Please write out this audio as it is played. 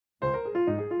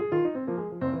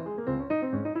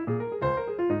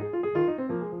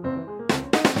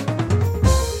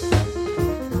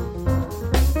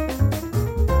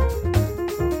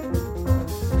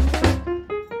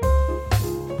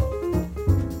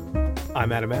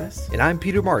I'm Adam Ennis. And I'm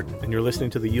Peter Martin. And you're listening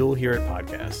to the You'll Hear It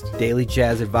podcast. Daily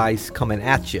jazz advice coming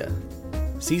at you.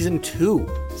 Season 2.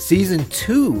 Season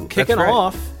 2. Kicking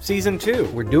off Season 2.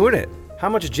 We're doing it. How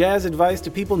much jazz advice do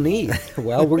people need?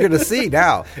 Well, we're going to see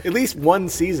now. At least one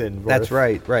season worth. That's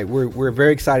right. We're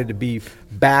very excited to be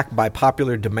back by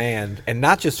popular demand, and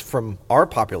not just from our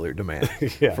popular demand,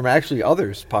 from actually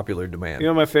others' popular demand. You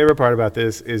know, my favorite part about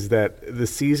this is that the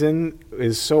season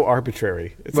is so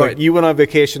arbitrary. It's like you went on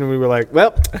vacation and we were like,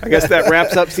 well, I guess that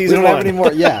wraps up season 1. We don't have any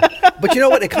more, yeah. But you know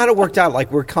what? It kind of worked out.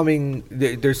 Like we're coming,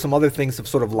 there's some other things that have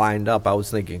sort of lined up. I was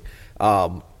thinking,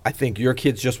 I think your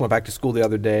kids just went back to school the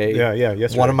other day. Yeah,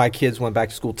 yesterday. One of my kids went back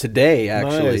to school today,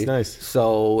 actually. Nice.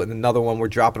 So, and another one we're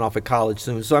dropping off at college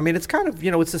soon. So, I mean, it's kind of,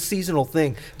 it's a seasonal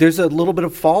thing. There's a little bit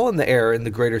of fall in the air in the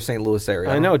greater St. Louis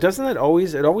area. I know. Doesn't it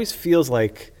always feels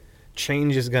like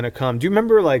change is going to come. Do you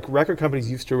remember, like, record companies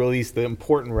used to release the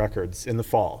important records in the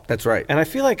fall? That's right. And I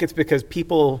feel like it's because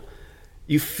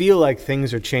you feel like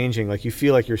things are changing. Like you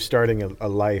feel like you're starting a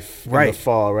life in the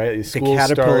fall, right? The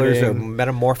caterpillars are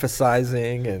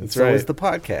metamorphosizing, and so is the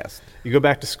podcast. You go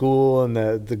back to school, and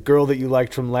the girl that you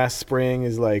liked from last spring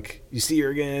is like, you see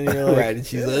her again, and you're like, right, and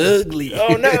she's ugly.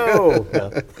 Oh no!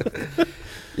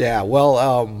 Yeah,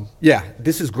 well,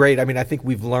 this is great. I mean, I think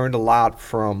we've learned a lot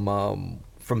from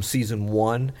season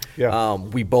 1. Yeah.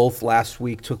 We both last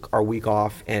week took our week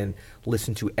off and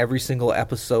listened to every single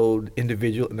episode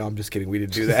individually. No, I'm just kidding. We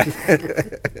didn't do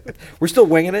that. We're still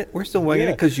winging it. We're still winging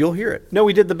it because you'll hear it. No,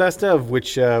 we did the best of,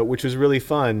 which was really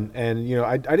fun. And,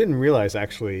 I didn't realize,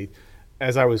 actually,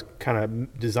 as I was kind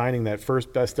of designing that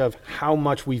first best of, how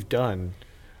much we've done.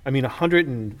 I mean,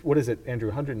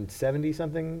 170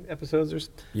 something episodes?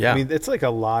 Yeah. I mean, it's like a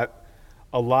lot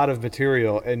of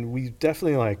material. And we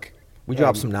definitely we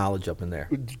dropped some knowledge up in there.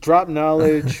 We dropped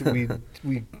knowledge. we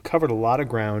covered a lot of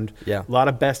ground. Yeah. A lot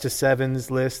of best of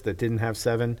sevens lists that didn't have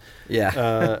 7. Yeah.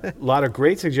 A lot of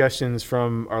great suggestions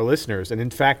from our listeners. And in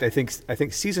fact, I think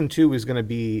season 2 is going to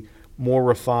be more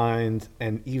refined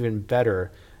and even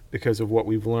better because of what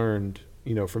we've learned,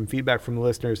 from feedback from the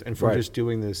listeners and from just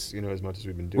doing this, as much as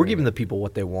we've been doing. We're giving the people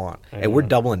what they want, and we're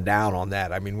doubling down on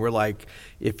that. I mean, we're like,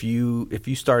 if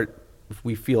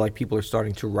we feel like people are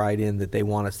starting to write in that they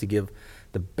want us to give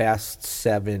the best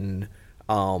 7,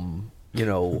 I'm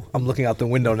looking out the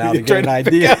window now to get an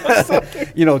idea.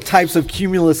 Types of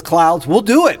cumulus clouds. We'll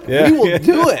do it. Yeah. We will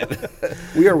do it.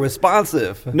 We are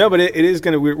responsive. No, but it is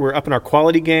going to, we're up in our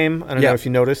quality game. I don't know if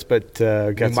you noticed, but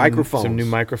got some new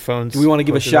microphones. Do we want to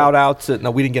give a shout out to,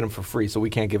 no, we didn't get them for free, so we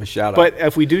can't give a shout out. But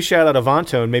if we do shout out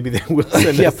Avantone, maybe they will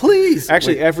send us. Please.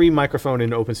 Actually, every microphone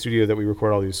in Open Studio that we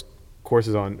record all these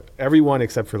courses on, everyone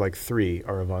except for 3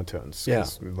 are Avantones. Yeah,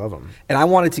 we love them. And I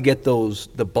wanted to get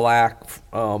the black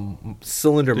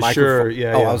cylinder microphone. Sure,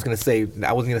 yeah. I wasn't going to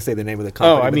say the name of the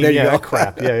company. Oh, I mean, that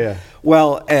crap. Yeah.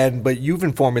 Well, but you've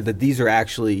informed me that these are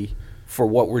actually, for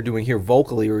what we're doing here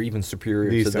vocally, or even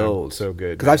superior to those. So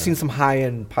good. Because I've seen some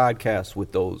high-end podcasts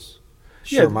with those.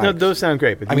 No, those sound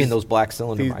great. But those black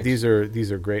cylinder mics.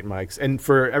 These are great mics. And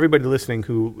for everybody listening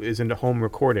who is into home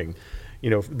recording,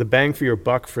 the bang for your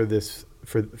buck for this,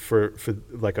 for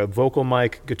like a vocal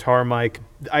mic, guitar mic.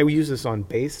 I use this on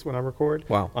bass when I record.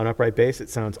 Wow. On upright bass, it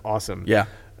sounds awesome. Yeah.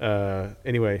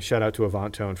 Anyway, shout out to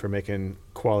Avantone for making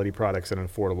quality products at an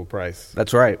affordable price.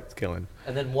 That's right. It's killing.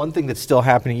 And then one thing that's still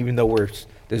happening, even though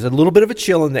there's a little bit of a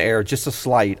chill in the air, just a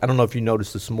slight. I don't know if you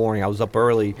noticed this morning. I was up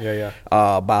early. Yeah.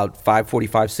 About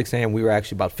 5:45, 6 a.m. We were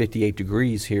actually about 58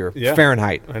 degrees here. Yeah.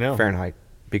 Fahrenheit. I know. Fahrenheit.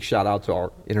 Big shout out to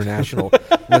our international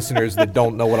listeners that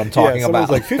don't know what I'm talking about.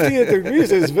 Like 58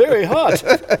 degrees is very hot.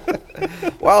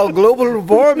 Wow, global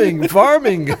warming,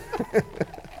 farming.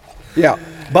 Yeah,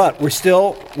 but we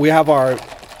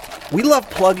love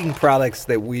plugging products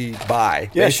that we buy.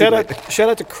 Yeah, shout out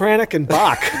to Kranick and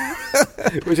Bach,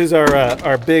 which is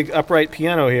our big upright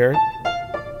piano here.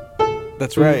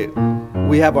 That's right.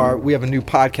 We have a new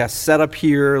podcast setup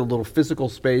here, a little physical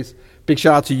space. Big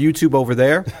shout out to YouTube over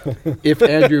there. If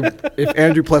Andrew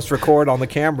pressed record on the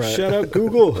camera. Shout out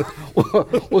Google.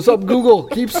 What's up, Google?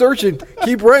 Keep searching.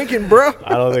 Keep ranking, bro.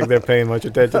 I don't think they're paying much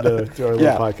attention to our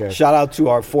little podcast. Shout out to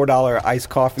our $4 iced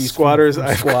coffees. Squatters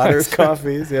iced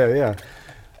coffees. Yeah.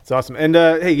 It's awesome. And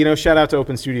hey, shout out to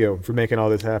Open Studio for making all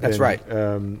this happen. That's right.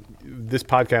 This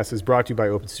podcast is brought to you by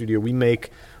Open Studio. We make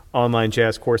online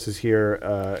jazz courses here,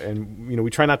 and we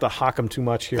try not to hawk them too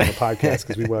much here on the podcast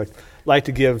because we like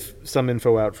to give some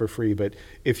info out for free. But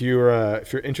if you're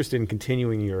interested in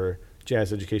continuing your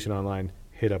jazz education online,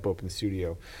 hit up Open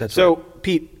Studio. So, right.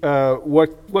 Pete,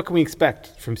 what can we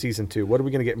expect from season 2? What are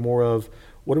we going to get more of?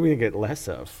 What are we going to get less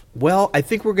of? Well, I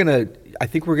think we're gonna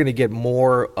get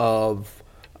more of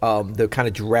the kind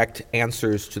of direct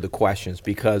answers to the questions,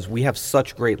 because we have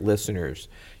such great listeners,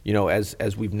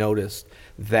 as we've noticed,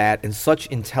 that in such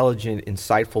intelligent,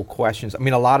 insightful questions. I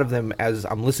mean, a lot of them, as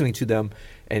I'm listening to them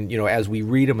and, as we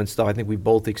read them and stuff, I think we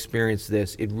both experienced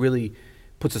this. It really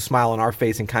puts a smile on our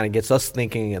face and kind of gets us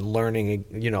thinking and learning,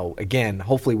 again,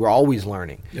 hopefully we're always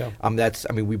learning. Yeah.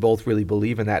 We both really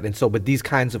believe in that. And so, but these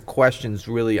kinds of questions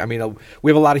really,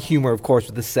 we have a lot of humor, of course,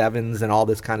 with the sevens and all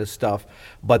this kind of stuff,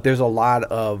 but there's a lot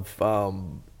of,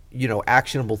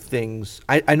 actionable things.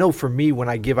 I know for me, when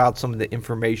I give out some of the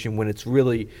information, when it's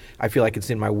really, I feel like it's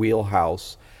in my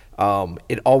wheelhouse,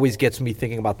 it always gets me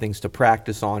thinking about things to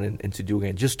practice on and to do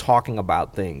again. Just talking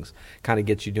about things kind of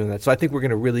gets you doing that. So I think we're going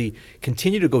to really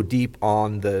continue to go deep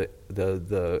on the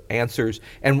answers.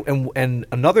 And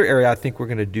another area I think we're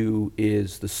going to do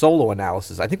is the solo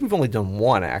analysis. I think we've only done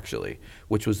one, actually,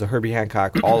 which was the Herbie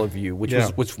Hancock All of You, which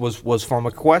was from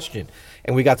a question.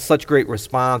 And we got such great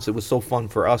response. It was so fun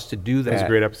for us to do that. It was a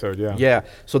great episode, yeah. Yeah.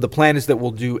 So the plan is that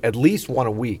we'll do at least one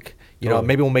a week.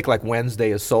 Maybe we'll make like Wednesday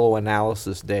a solo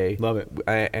analysis day. Love it.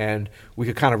 And we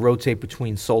could kind of rotate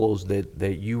between solos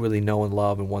that you really know and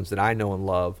love and ones that I know and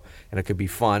love. And it could be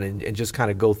fun and just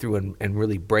kind of go through and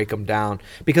really break them down.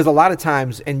 Because a lot of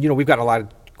times, and we've got a lot of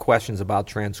questions about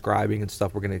transcribing and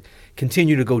stuff. We're going to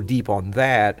continue to go deep on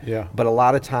that. Yeah. But a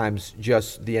lot of times,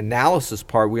 just the analysis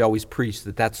part, we always preach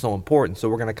that that's so important. So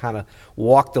we're going to kind of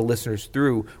walk the listeners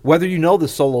through, whether you know the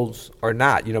solos or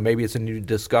not. Maybe it's a new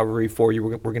discovery for you.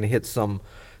 We're going to hit some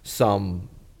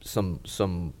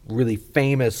really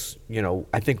famous.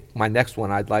 I think my next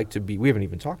one I'd like to be. We haven't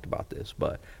even talked about this,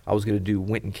 but I was going to do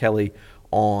Wynton Kelly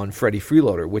on Freddie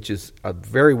Freeloader, which is a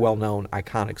very well-known,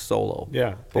 iconic solo.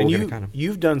 Yeah, but and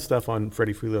you've done stuff on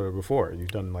Freddie Freeloader before.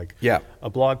 You've done a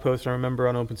blog post, I remember,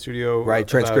 on Open Studio. Right,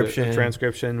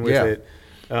 transcription with it.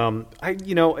 And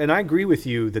I agree with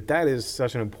you that is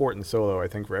such an important solo, I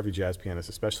think, for every jazz pianist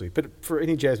especially, but for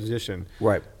any jazz musician,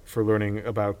 right, for learning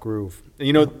about groove.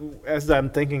 As I'm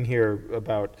thinking here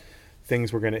about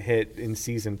things we're going to hit in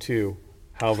season 2,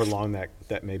 however long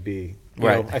that may be.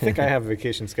 Right. I think I have a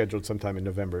vacation scheduled sometime in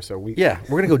November, so we're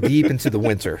going to go deep into the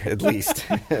winter at least.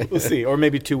 We'll see, or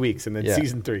maybe 2 weeks, and then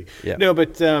season 3. Yeah. No,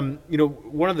 but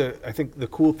one of the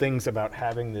cool things about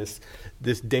having this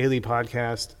daily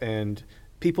podcast, and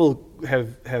people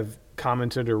have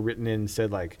commented or written in and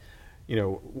said what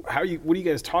do you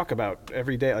guys talk about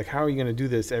every day? Like, how are you going to do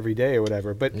this every day or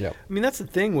whatever? But that's the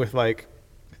thing with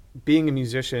being a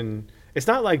musician. It's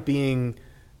not like being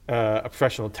a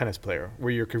professional tennis player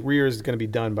where your career is going to be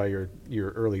done by your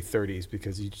early 30s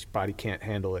because your body can't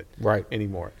handle it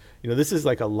anymore. This is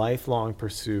like a lifelong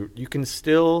pursuit. You can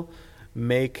still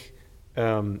make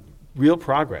real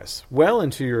progress well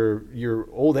into your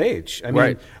old age. I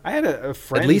mean, I had a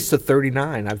friend, at least to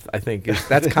 39. I think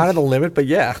that's kind of the limit, but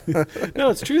yeah.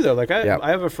 No, it's true though.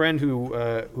 I have a friend who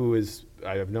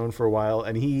I have known for a while,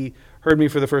 and he heard me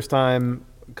for the first time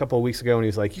a couple of weeks ago, and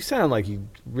he's like, "You sound like you've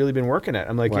really been working at it."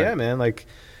 I'm like, "Yeah, man."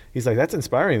 He's like, "That's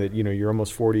inspiring that you're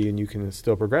almost 40 and you can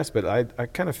still progress." But I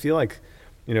kind of feel like,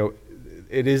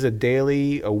 it is a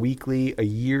daily, a weekly, a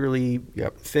yearly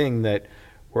thing that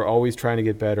we're always trying to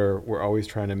get better. We're always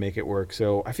trying to make it work.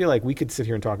 So I feel like we could sit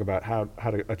here and talk about how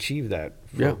to achieve that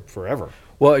forever.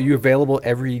 Well, are you available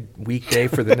every weekday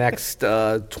for the next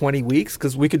 20 weeks?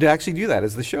 Because we could actually do that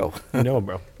as the show.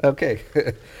 Bro. Okay.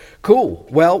 Cool.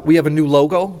 Well, we have a new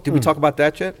logo. Did we talk about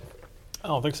that yet? I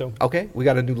don't think so. Okay. We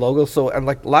got a new logo. So, and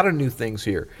a lot of new things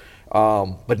here,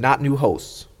 but not new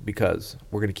hosts, because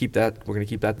we're going to keep that. We're going to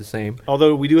keep that the same.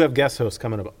 Although we do have guest hosts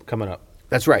coming up.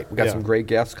 That's right. We got some great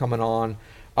guests coming on.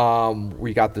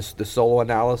 We got the solo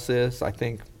analysis. I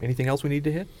think. Anything else we need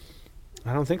to hit?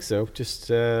 I don't think so.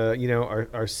 Just,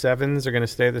 our sevens are going to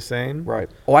stay the same. Right.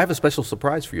 Oh, I have a special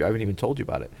surprise for you. I haven't even told you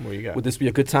about it. What you got? Would this be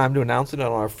a good time to announce it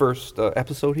on our first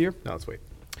episode here? No, let's wait.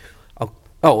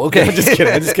 Oh, okay. I'm just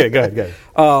kidding. Go ahead.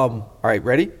 All right,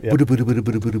 ready? Yep.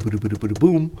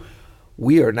 Boom.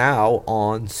 We are now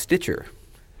on Stitcher.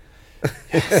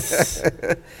 Yes.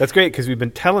 That's great, because we've been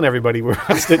telling everybody we're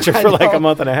on Stitcher for like a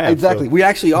month and a half. Exactly. So. We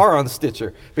actually are on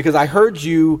Stitcher, because I heard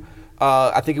you...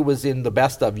 I think it was in the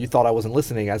best of. You thought I wasn't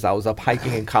listening as I was up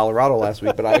hiking in Colorado last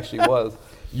week, but I actually was.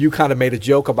 You kind of made a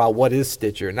joke about what is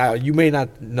Stitcher. Now, you may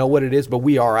not know what it is, but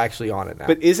we are actually on it now.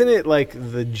 But isn't it like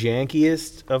the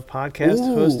jankiest of podcast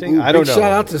hosting? I don't know.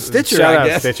 Shout out to Stitcher, Shout I out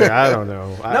guess. Stitcher. I don't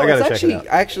know. I got to check it out.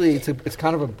 Actually, it's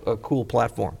kind of a cool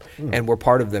platform, and we're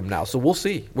part of them now. So we'll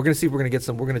see. We're going to see if we're going to get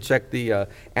some. We're going to check the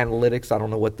analytics. I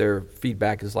don't know what their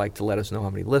feedback is like to let us know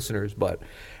how many listeners, but...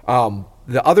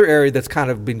 the other area that's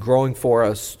kind of been growing for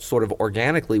us sort of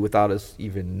organically without us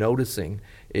even noticing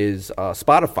is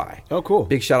Spotify. Oh, cool.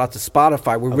 Big shout out to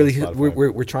Spotify.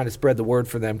 Spotify. We're trying to spread the word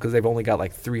for them because they've only got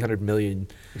like 300 million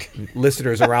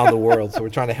listeners around the world. So we're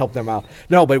trying to help them out.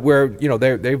 No, but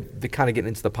they're kind of getting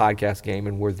into the podcast game,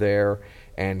 and we're there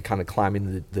and kind of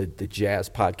climbing the jazz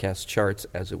podcast charts,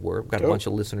 as it were. We've got a bunch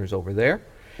of listeners over there.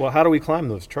 Well, how do we climb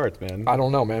those charts, man? I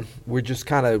don't know, man. We just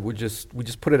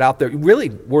put it out there. Really,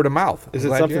 word of mouth. Is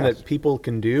it something that people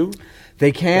can do?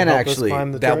 They can to help us actually.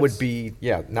 climb the That charts? would be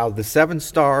Now the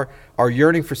 7-star, our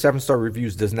yearning for 7-star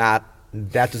reviews does not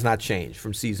change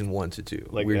from season 1 to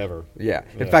 2. Ever. Yeah.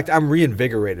 In fact, I'm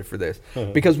reinvigorated for this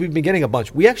because we've been getting a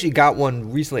bunch. We actually got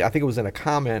one recently. I think it was in a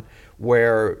comment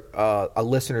where a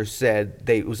listener said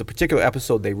it was a particular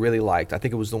episode they really liked. I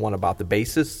think it was the one about the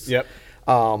bassists. Yep.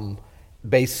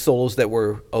 Bass solos that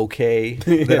were okay,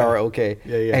 that are okay.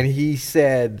 Yeah. And he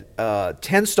said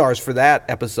 10 stars for that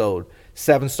episode,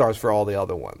 7 stars for all the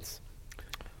other ones.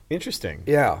 Interesting.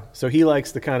 Yeah. So he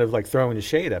likes the kind of like throwing the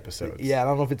shade episodes. Yeah, I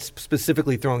don't know if it's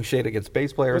specifically throwing shade against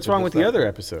bass players. What's or wrong just with the that. other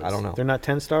episodes? I don't know. They're not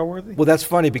 10-star worthy? Well, that's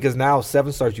funny because now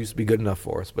 7 stars used to be good enough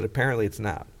for us, but apparently it's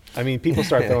not. I mean, people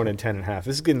start throwing in 10.5.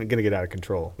 This is going to get out of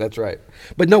control. That's right.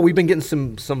 But no, we've been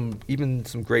getting some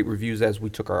great reviews as we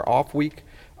took our off week.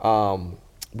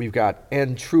 We've got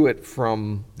N. Truitt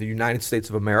from the United States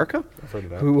of America, I've heard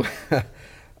of that. who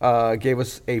gave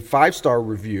us a 5-star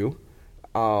review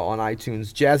on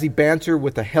iTunes. Jazzy banter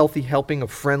with a healthy helping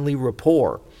of friendly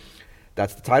rapport.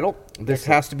 That's the title. This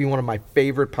has to be one of my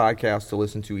favorite podcasts to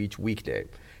listen to each weekday.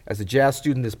 As a jazz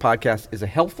student, this podcast is a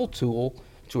helpful tool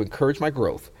to encourage my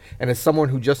growth. And as someone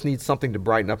who just needs something to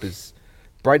brighten up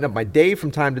my day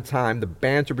from time to time, the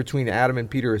banter between Adam and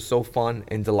Peter is so fun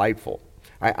and delightful.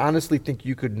 I honestly think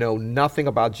you could know nothing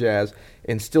about jazz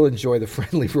and still enjoy the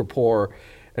friendly rapport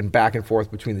and back and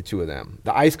forth between the two of them.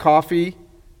 The iced coffee,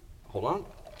 hold on.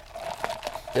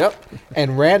 Yep.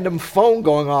 And random phone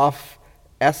going off,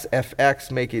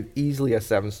 SFX, make it easily a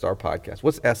 7-star podcast.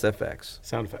 What's SFX?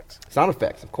 Sound effects. Sound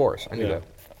effects, of course. I knew that.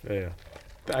 Yeah.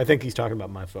 I think he's talking about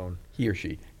my phone. He or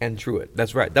she. And Truitt.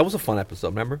 That's right. That was a fun episode,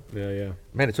 remember? Yeah.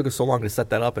 Man, it took us so long to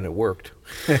set that up, and it worked.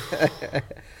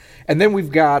 And then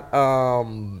we've got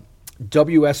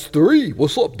WS3.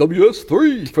 What's up,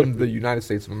 WS3 from the United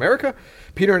States of America?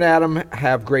 Peter and Adam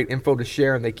have great info to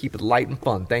share, and they keep it light and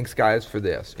fun. Thanks, guys, for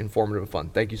this. Informative and fun.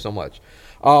 Thank you so much.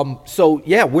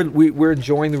 We're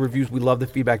enjoying the reviews. We love the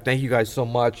feedback. Thank you guys so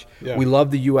much. Yeah. We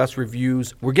love the U.S.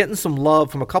 reviews. We're getting some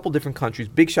love from a couple different countries.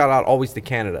 Big shout out always to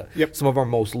Canada. Yep. Some of our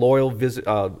most loyal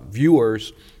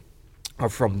viewers are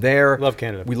from there. Love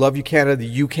Canada. We love you, Canada.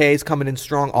 The UK is coming in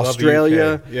strong. Love the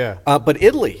Australia. UK. Yeah. But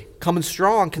Italy coming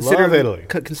strong. Love Italy.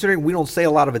 Considering we don't say a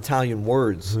lot of Italian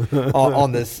words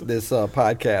on this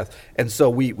podcast, and so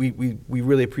we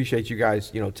really appreciate you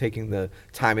guys, taking the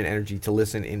time and energy to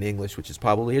listen in English, which is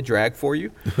probably a drag for you.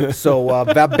 So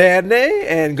va bene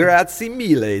and grazie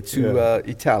mille to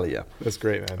Italia. That's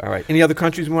great, man. All right. Any other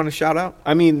countries we want to shout out?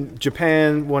 I mean,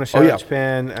 Japan, want to shout out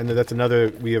Japan. I know that's another,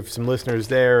 we have some listeners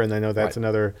there, and I know that's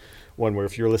another one where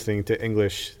if you're listening to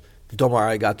English, Domo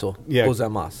arigato.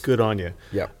 Gozaimasu. Good on you.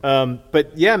 Yeah.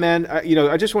 But yeah, man,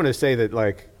 I just want to say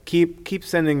that keep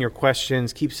sending your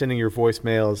questions, keep sending your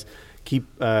voicemails, keep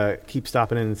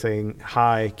stopping in and saying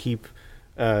hi, keep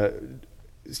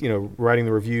writing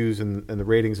the reviews and the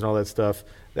ratings and all that stuff.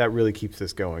 That really keeps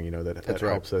this going. That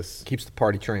helps us. Keeps the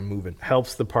party train moving.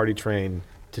 Helps the party train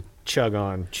to chug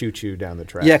on, choo-choo down the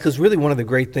track. Yeah, because really one of the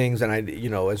great things, and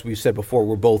as we've said before,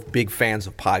 we're both big fans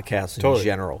of podcasts in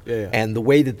general. Yeah. And the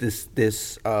way that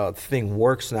this thing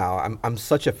works now, I'm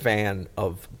such a fan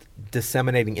of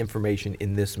disseminating information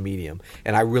in this medium.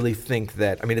 And I really think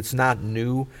that, it's not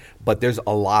new, but there's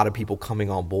a lot of people coming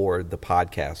on board the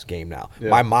podcast game now. Yeah.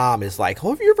 My mom is like,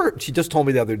 she just told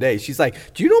me the other day, she's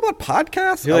like, do you know about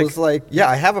podcasts? I was like, yeah,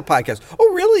 I have a podcast.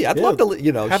 Oh, really? I'd love to,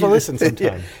 have a listen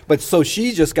sometime. Yeah. But so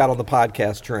she just got on the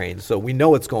podcast train, so we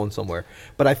know it's going somewhere.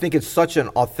 But I think it's such an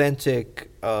authentic,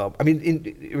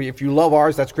 if you love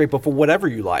ours, that's great, but for whatever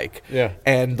you like. Yeah.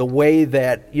 And the way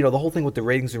that, the whole thing with the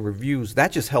ratings and reviews,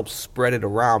 that just helps spread it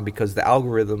around because the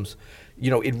algorithms,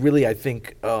 it really, I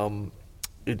think,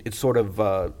 it sort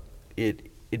of,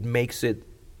 it makes it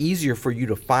easier for you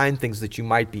to find things that you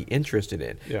might be interested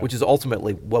in, which is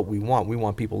ultimately what we want. We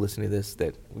want people listening to this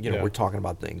that, we're talking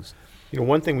about things.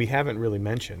 One thing we haven't really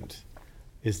mentioned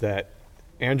is that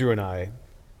Andrew and I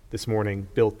this morning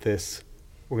built this,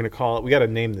 we got to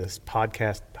name this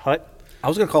podcast hut. I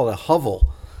was going to call it a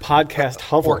hovel. podcast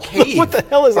hovel. Or cave. What the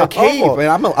hell is or a cave? hovel? Man,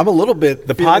 I'm a little bit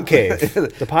The pod cave.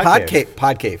 The pod cave.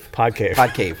 Pod cave. Pod cave.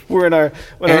 Pod cave. We're in our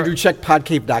Andrew, check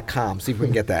podcave.com. See if we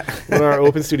can get that. in our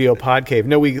open studio pod cave.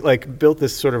 No, we like built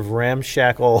this sort of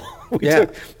ramshackle.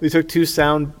 We took two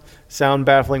sound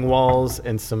baffling walls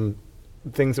and some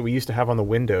things that we used to have on the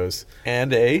windows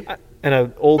And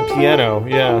an old piano.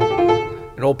 Yeah.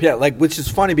 an old piano, which is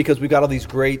funny because we got all these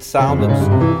great sound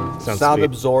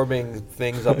absorbing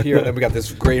things up here, and then we got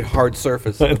this great hard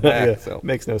surface in the back. Yeah, So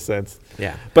makes no sense.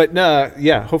 Yeah. But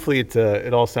hopefully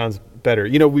it all sounds better.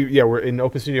 We're in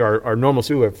open studio. Our normal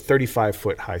studio, we have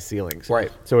 35-foot high ceilings.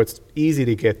 Right. So it's easy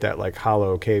to get that like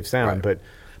hollow cave sound. Right.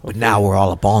 But now we're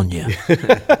all up on you.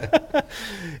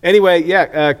 anyway,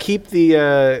 keep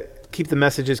the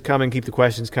messages coming, keep the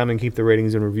questions coming, keep the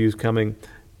ratings and reviews coming.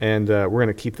 And we're going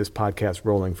to keep this podcast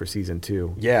rolling for season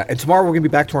 2. Yeah, and tomorrow we're going to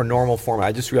be back to our normal format.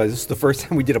 I just realized this is the first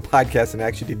time we did a podcast and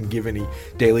actually didn't give any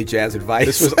daily jazz advice.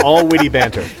 This was all witty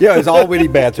banter. Yeah, it was all witty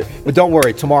banter. But don't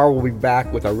worry, tomorrow we'll be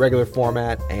back with our regular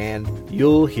format, and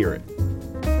You'll hear it.